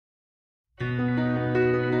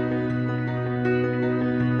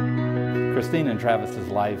Cristina and Travis's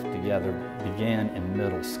life together began in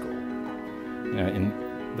middle school. In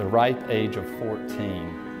the ripe age of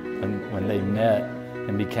 14, when they met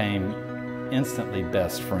and became instantly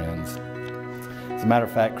best friends. As a matter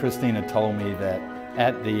of fact, Cristina told me that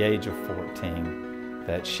at the age of 14,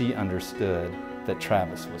 that she understood that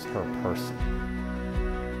Travis was her person.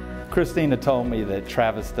 Cristina told me that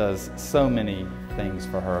Travis does so many things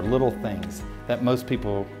for her, little things that most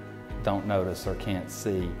people don't notice or can't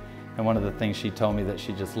see. And one of the things she told me that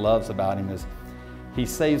she just loves about him is he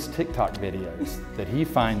saves TikTok videos that he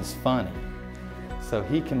finds funny so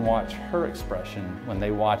he can watch her expression when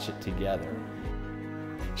they watch it together.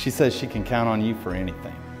 She says she can count on you for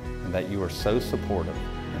anything and that you are so supportive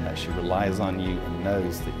and that she relies on you and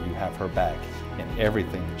knows that you have her back in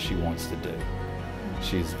everything that she wants to do.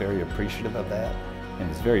 She's very appreciative of that and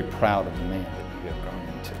is very proud of the man that you have grown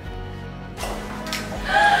into.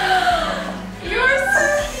 You're so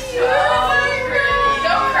cute!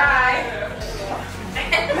 Don't cry!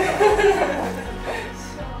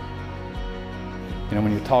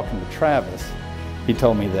 When you're talking to Travis, he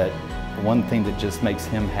told me that the one thing that just makes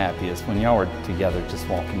him happy is when y'all are together just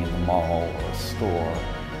walking in the mall or a store,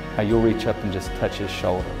 how you'll reach up and just touch his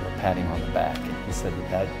shoulder or pat him on the back. And he said that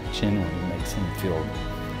that genuinely makes him feel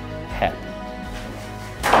happy.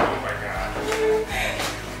 Oh my God.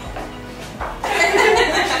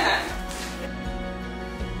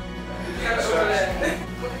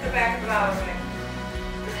 Look at the back of the bottle.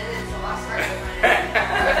 And it's a lost part.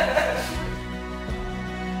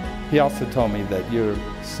 He also told me that you're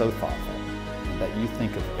so thoughtful, and that you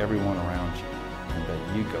think of everyone around you, and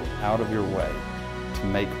that you go out of your way to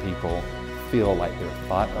make people feel like they're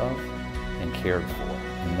thought of and cared for.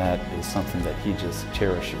 And that is something that he just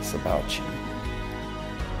cherishes about you.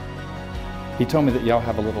 He told me that y'all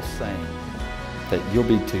have a little saying, that you'll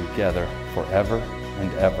be together forever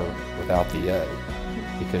and ever without the O,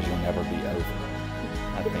 because you'll never be over.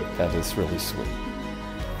 I think that is really sweet.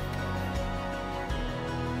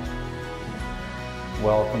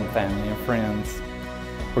 Welcome, family and friends.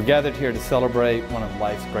 We're gathered here to celebrate one of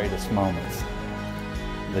life's greatest moments,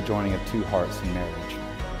 the joining of two hearts in marriage.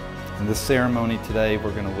 In this ceremony today,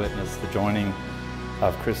 we're going to witness the joining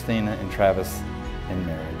of Cristina and Travis in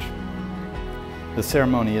marriage. The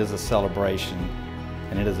ceremony is a celebration,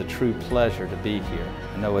 and it is a true pleasure to be here.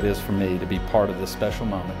 I know it is for me to be part of this special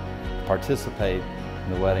moment, to participate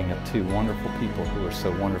in the wedding of two wonderful people who are so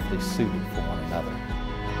wonderfully suited for one another.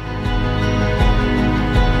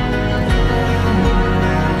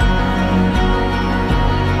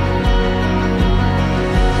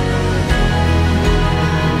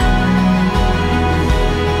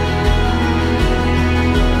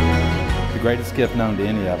 The greatest gift known to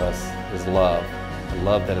any of us is love, a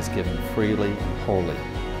love that is given freely and wholly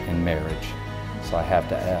in marriage. So I have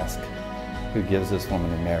to ask, who gives this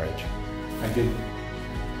woman in marriage? I do.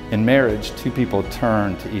 In marriage, two people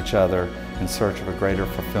turn to each other in search of a greater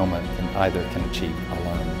fulfillment than either can achieve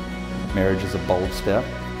alone. Marriage is a bold step.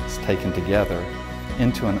 It's taken together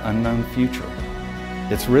into an unknown future.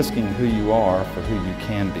 It's risking who you are for who you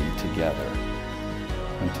can be together.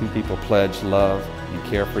 When two people pledge love and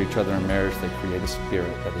care for each other in marriage, they create a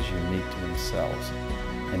spirit that is unique to themselves.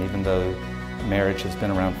 And even though marriage has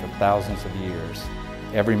been around for thousands of years,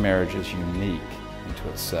 every marriage is unique unto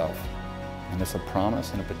itself. And it's a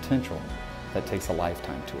promise and a potential that takes a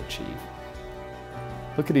lifetime to achieve.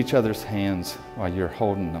 Look at each other's hands while you're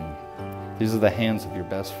holding them. These are the hands of your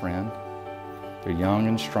best friend. They're young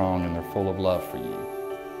and strong, and they're full of love for you.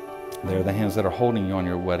 They're the hands that are holding you on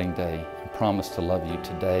your wedding day and promise to love you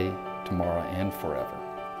today, tomorrow, and forever.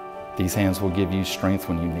 These hands will give you strength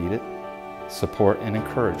when you need it, support and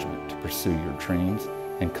encouragement to pursue your dreams,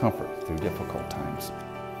 and comfort through difficult times.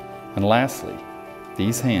 And lastly,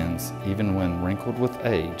 these hands, even when wrinkled with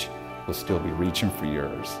age, will still be reaching for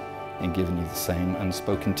yours and giving you the same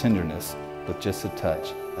unspoken tenderness with just a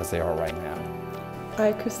touch as they are right now.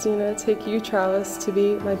 I, Cristina, take you, Travis, to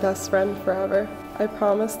be my best friend forever. I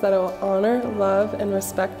promise that I will honor, love, and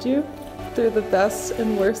respect you. Through the best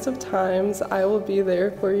and worst of times, I will be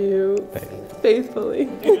there for you faithfully.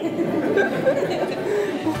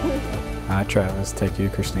 I, Travis, take you,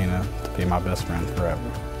 Cristina, to be my best friend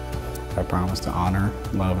forever. I promise to honor,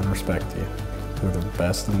 love, and respect you. Through the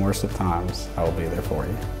best and worst of times, I will be there for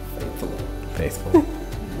you. Faithfully.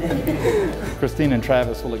 Cristina and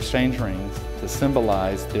Travis will exchange rings to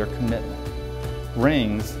symbolize their commitment.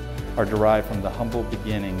 Rings are derived from the humble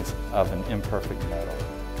beginnings of an imperfect metal,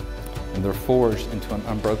 and they're forged into an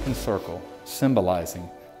unbroken circle, symbolizing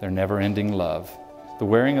their never-ending love. The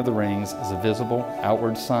wearing of the rings is a visible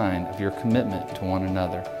outward sign of your commitment to one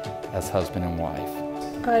another as husband and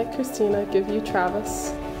wife. I, Christina, give you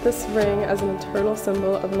Travis this ring as an eternal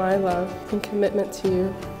symbol of my love and commitment to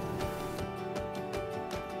you.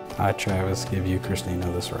 I, Travis, give you Christina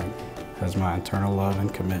this ring as my eternal love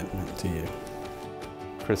and commitment to you.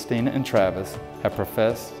 Cristina and Travis have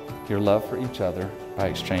professed your love for each other by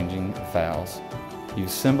exchanging vows. You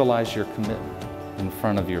symbolize your commitment in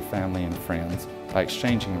front of your family and friends by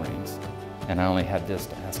exchanging rings. And I only had this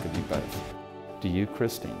to ask of you both. Do you,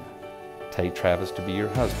 Cristina, take Travis to be your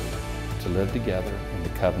husband, to live together in the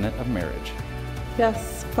covenant of marriage?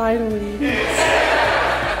 Yes, finally.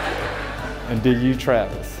 And do you,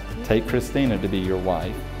 Travis, take Cristina to be your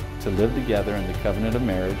wife, to live together in the covenant of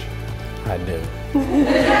marriage? I do.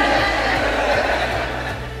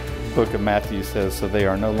 The book of Matthew says, so they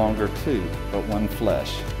are no longer two, but one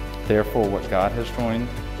flesh. Therefore, what God has joined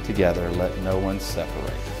together, let no one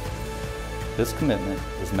separate. This commitment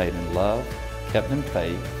is made in love, kept in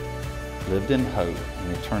faith, lived in hope,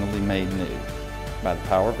 and eternally made new. By the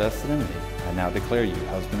power vested in me, I now declare you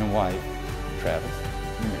husband and wife. Travis,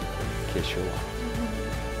 you may kiss your wife.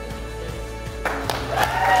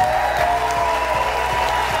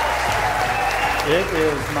 It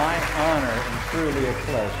is my honor and truly a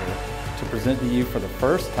pleasure to present to you for the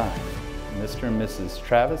first time Mr. and Mrs.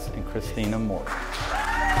 Travis and Cristina Morton.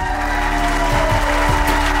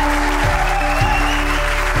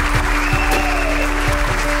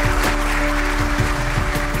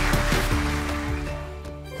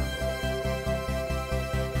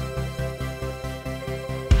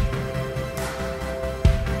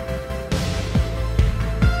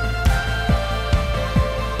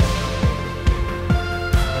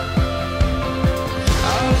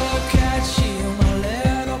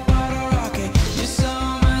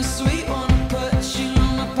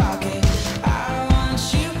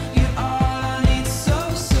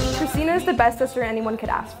 The best sister anyone could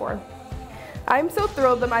ask for. I'm so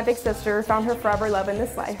thrilled that my big sister found her forever love in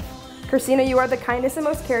this life. Cristina, you are the kindest and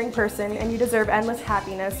most caring person, and you deserve endless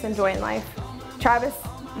happiness and joy in life. Travis,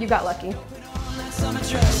 you got lucky.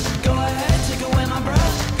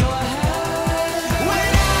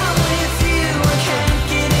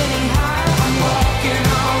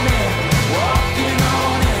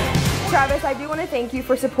 Travis, I do want to thank you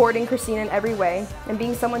for supporting Cristina in every way and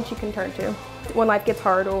being someone she can turn to when life gets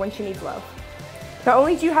hard or when she needs love. Not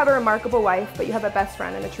only do you have a remarkable wife, but you have a best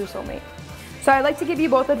friend and a true soulmate. So I'd like to give you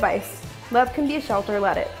both advice. Love can be a shelter,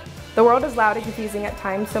 let it. The world is loud and confusing at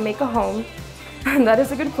times, so make a home. And that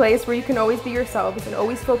is a good place where you can always be yourselves and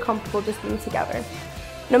always feel comfortable just being together.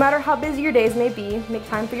 No matter how busy your days may be, make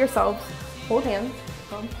time for yourselves, hold hands,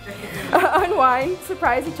 unwind,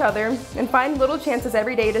 surprise each other, and find little chances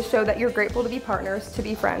every day to show that you're grateful to be partners, to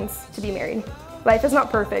be friends, to be married. Life is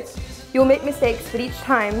not perfect. You will make mistakes, but each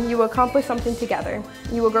time you will accomplish something together.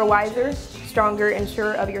 You will grow wiser, stronger, and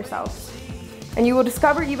surer of yourselves. And you will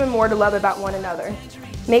discover even more to love about one another.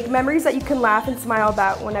 Make memories that you can laugh and smile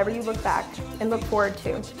about whenever you look back and look forward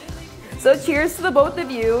to. So cheers to the both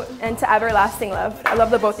of you and to everlasting love. I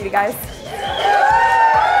love the both of you guys.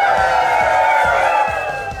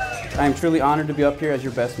 I am truly honored to be up here as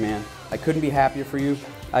your best man. I couldn't be happier for you.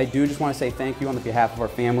 I do just want to say thank you on behalf of our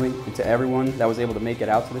family and to everyone that was able to make it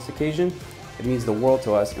out to this occasion. It means the world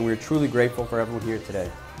to us, and we're truly grateful for everyone here today.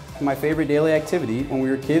 My favorite daily activity when we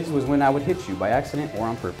were kids was when I would hit you by accident or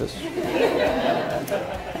on purpose.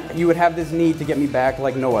 You would have this need to get me back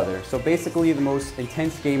like no other, so basically the most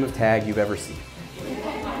intense game of tag you've ever seen.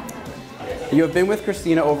 You have been with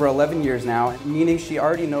Cristina over 11 years now, meaning she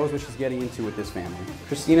already knows what she's getting into with this family.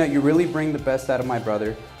 Cristina, you really bring the best out of my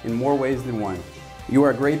brother in more ways than one. You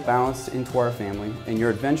are a great balance into our family, and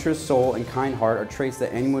your adventurous soul and kind heart are traits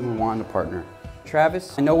that anyone would want in a partner.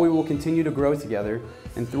 Travis, I know we will continue to grow together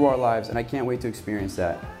and through our lives, and I can't wait to experience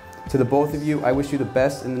that. To the both of you, I wish you the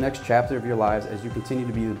best in the next chapter of your lives as you continue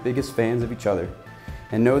to be the biggest fans of each other.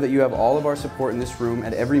 And know that you have all of our support in this room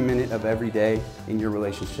at every minute of every day in your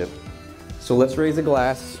relationship. So let's raise a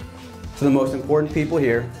glass to the most important people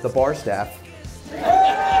here, the bar staff,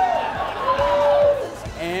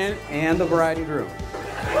 and the bride and groom.